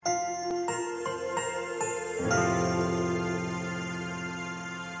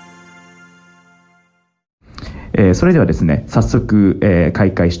それではですね、早速、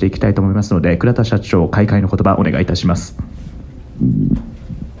開会していきたいと思いますので、倉田社長、開会の言葉お願いいたします。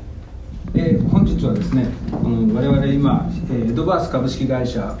本日はですね、我々今、エドバース株式会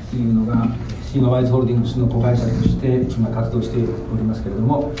社というのがシーマワイズホールディングスの子会社として今活動しておりますけれど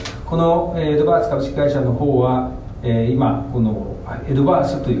も、このエドバース株式会社の方は、今このエドバー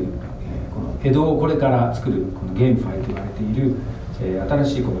スというこの江戸をこれから作るこのゲームファイと言われている新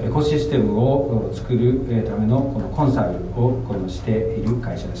しいこのエコシステムを作るためのこのコンサルをしている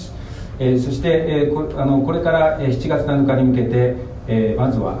会社です。そしてこれから7月7日に向けて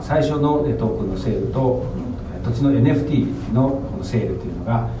まずは最初のトークンのセールと土地の NFT のこのセールというの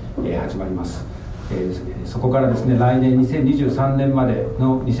が始まります。そこからですね、来年2023年まで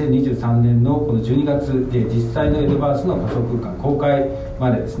の2023年のこの12月で実際のエドバースの仮想空間公開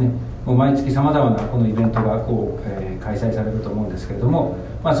までですね、もう毎月さまざまなこのイベントが開催されると思うんですけれども、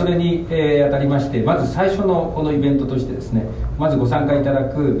それにあたりまして、まず最初のこのイベントとしてですね、まずご参加いただ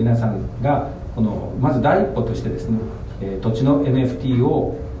く皆さんがまず第一歩としてですね、土地の NFT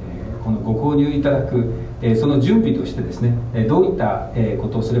をご購入いただくその準備としてですね、どういったこ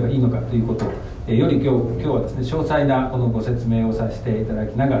とをすればいいのかということをより今日はですね、詳細なこのご説明をさせていただ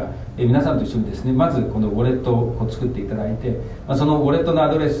きながら、皆さんと一緒にですね、まずこのウォレットを作っていただいて、そのウォレットのア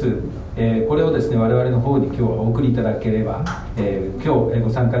ドレス、これをですね、我々の方に今日はお送りいただければ、今日ご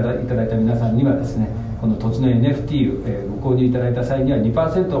参加いただいた皆さんにはですね、この土地の NFT をご購入いただいた際には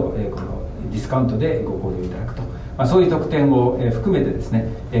 2% このディスカウントでご購入いただくと、そういう特典を含めてですね、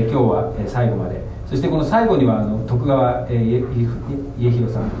今日は最後まで、そしてこの最後には徳川家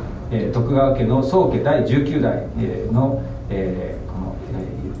広さん、徳川家の宗家第19代のこの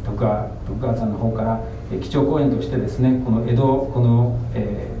徳川さんの方から基調講演としてですね、この江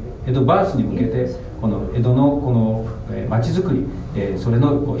戸バースに向けてこの江戸のこの町づくり、それ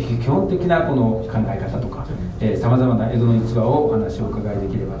の基本的なこの考え方とかさまざまな江戸の逸話をお話をお伺いで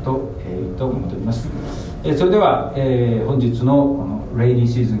きればと思っております。それでは本日のこのレイニー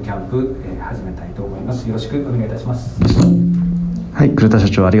シーズンキャンプ始めたいと思います。よろしくお願いいたします。はい、倉田社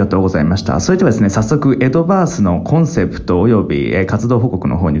長ありがとうございました。それではですね、早速エドバースのコンセプトおよび活動報告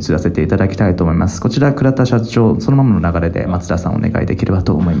の方に移らせていただきたいと思います。こちら倉田社長そのままの流れで松田さんお願いできれば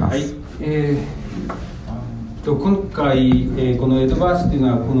と思います。はい、今回このエドバースというの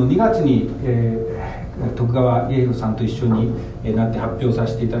はこの2月に徳川家広さんと一緒になって発表さ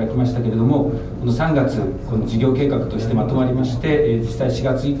せていただきましたけれども、この3月この事業計画としてまとまりまして、実際4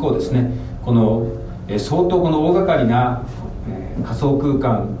月以降ですね、この相当この大掛かりな仮想空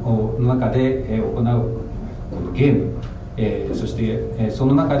間の中で行うこのゲーム、そしてそ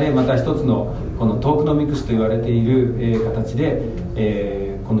の中でまた一つのこのトークノミクスと言われている形で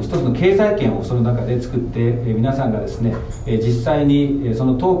この一つの経済圏をその中で作って皆さんがですね、実際にそ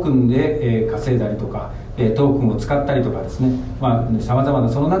のトークンで稼いだりとかトークンを使ったりとかですね、さまざまな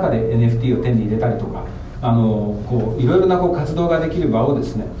その中で NFT を手に入れたりとかいろいろな活動ができる場をで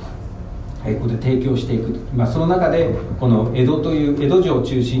すねここで提供していく、その中でこの江戸という江戸城を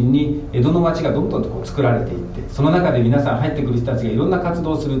中心に江戸の町がどんどんと作られていって、その中で皆さん入ってくる人たちがいろんな活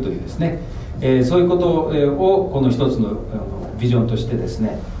動をするというですね、そういうことをこの一つのビジョンとしてです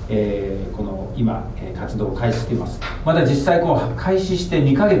ね、この今活動を開始しています。まだ実際開始して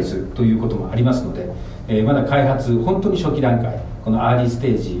2ヶ月ということもありますので、まだ開発本当に初期段階、このアーリーステ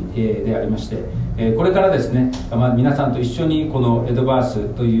ージでありまして、これからですね、皆さんと一緒にこのエドバース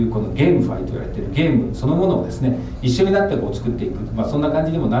というこのゲームファイと言われているゲームそのものをですね、一緒になって作っていく、そんな感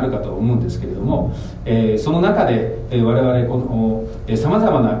じにもなるかと思うんですけれども、その中で我々このさまざ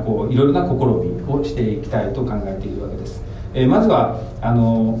まないろいろな試みをしていきたいと考えているわけです。まずは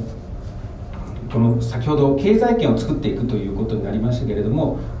この先ほど経済圏を作っていくということになりましたけれど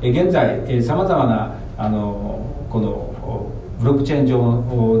も、現在さまざまなこのブロックチェーン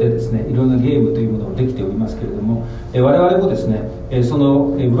上でですね、いろんなゲームというものをできておりますけれども、我々もですね、そ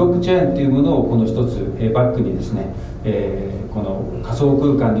のブロックチェーンというものをこの一つバックにですね、この仮想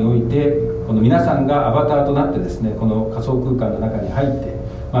空間においてこの皆さんがアバターとなってですね、この仮想空間の中に入って、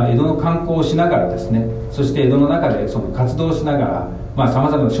江戸の観光をしながらですね、そして江戸の中でその活動をしながら、さま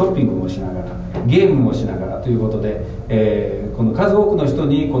ざまなショッピングもしながらゲームもしながらということで、この数多くの人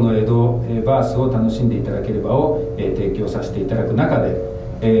にこの江戸バースを楽しんでいただける場を提供させていただく中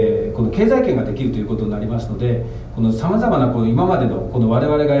で、この経済圏ができるということになりますので、このさまざまな今までのこの我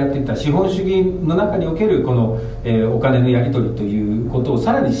々がやっていた資本主義の中におけるこのお金のやり取りということを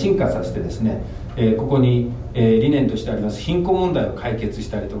さらに進化させてですね、ここに理念としてあります貧困問題を解決し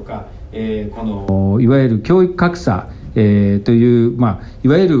たりとか、このいわゆる教育格差という、いわ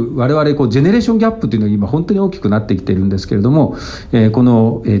ゆる我々ジェネレーションギャップというのが今本当に大きくなってきているんですけれども、こ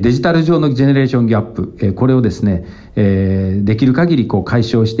のデジタル上のジェネレーションギャップ、これをですね、できる限り解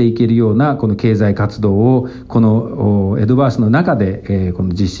消していけるようなこの経済活動をこのエドバースの中でこ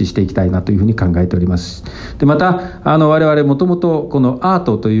の実施していきたいなというふうに考えております。でまた我々もともとこのアー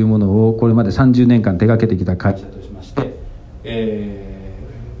トというものをこれまで30年間手掛けてきた会社としまして、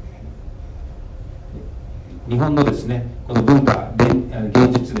日本のですねこの文化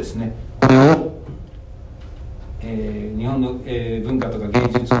芸術ですね、これを、日本の、文化とか芸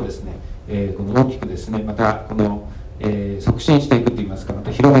術をですね、この大きくですねまたこの、促進していくといいますか、ま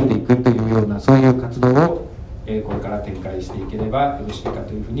た広めていくというようなそういう活動を、これから展開していければよろしいか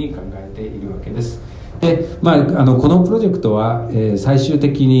というふうに考えているわけです。でこのプロジェクトは、最終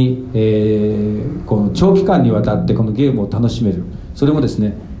的に、この長期間にわたってこのゲームを楽しめる、それもです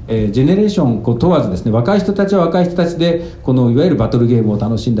ねジェネレーション問わずですね、若い人たちは若い人たちでこのいわゆるバトルゲームを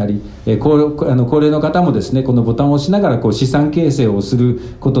楽しんだり、高齢の方もですねこのボタンを押しながら資産形成をする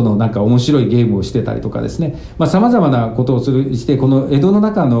ことの面白いゲームをしてたりとかですね、さまざまなことをしてこの江戸の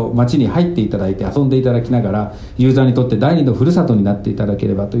中の町に入っていただいて遊んでいただきながらユーザーにとって第二のふるさとになっていただけ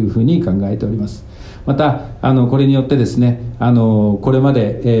ればというふうに考えております。またこれによってですねこれま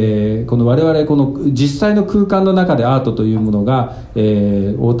で、この我々この実際の空間の中でアートというものが、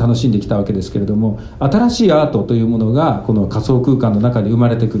を楽しんできたわけですけれども、新しいアートというものがこの仮想空間の中に生ま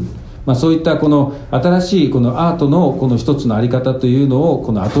れてくる、そういったこの新しいこのアートのこの一つの在り方というのを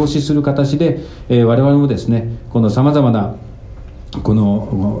この後押しする形で、我々もですねこのさまざまなこ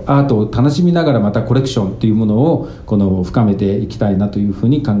のアートを楽しみながらまたコレクションというものをこの深めていきたいなというふう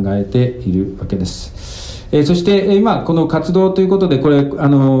に考えているわけです。そして今この活動ということでこれ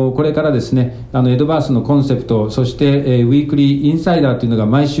からですねエドバースのコンセプト、そしてウィークリーインサイダーというのが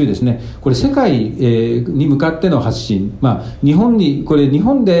毎週ですねこれ世界に向かっての発信、日本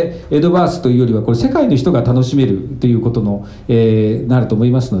でエドバースというよりはこれ世界の人が楽しめるということのなると思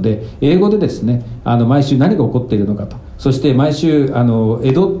いますので、英語でですね毎週何が起こっているのかと、そして毎週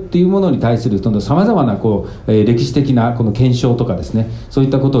江戸っていうものに対するさまざまな歴史的なこの検証とかですね、そうい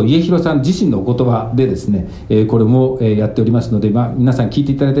ったことを家広さん自身のお言葉でですねこれもやっておりますので、皆さん聞い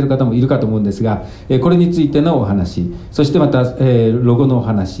ていただいている方もいるかと思うんですが、これについてのお話、そしてまたロゴのお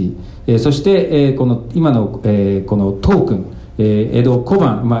話、そしてこの今のこのトークン江戸小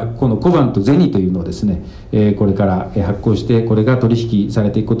判、この小判と銭というのをですねこれから発行してこれが取引され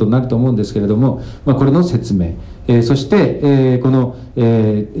ていくことになると思うんですけれども、これの説明、そしてこの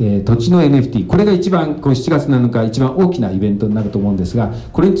土地の NFT、 これが一番この7月7日一番大きなイベントになると思うんですが、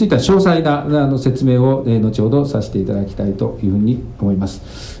これについては詳細な説明を後ほどさせていただきたいというふうに思いま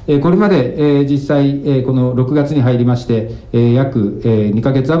す。これまで実際この6月に入りまして約2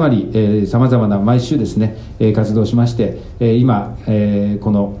ヶ月余りさまざまな毎週ですね活動しまして、今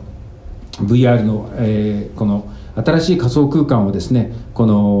この VR のこの新しい仮想空間をですねこ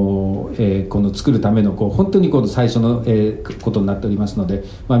の作るための本当にこの最初のことになっておりますので、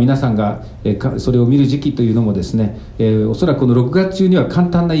皆さんがそれを見る時期というのもですねおそらくこの6月中には簡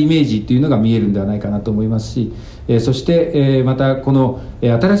単なイメージというのが見えるんではないかなと思いますし、そしてまたこの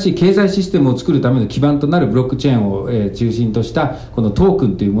新しい経済システムを作るための基盤となるブロックチェーンを中心としたこのトーク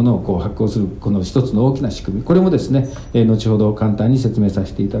ンというものを発行するこの一つの大きな仕組み、これもですね後ほど簡単に説明さ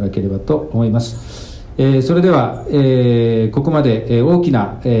せていただければと思います。それでは、ここまで大き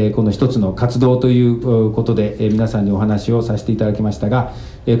なこの一つの活動ということで皆さんにお話をさせていただきましたが、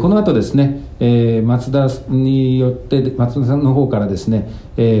この後ですね松田さんの方からですね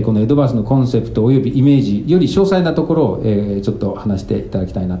このエドバースのコンセプトおよびイメージより詳細なところをちょっと話していただ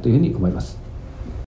きたいなというふうに思います。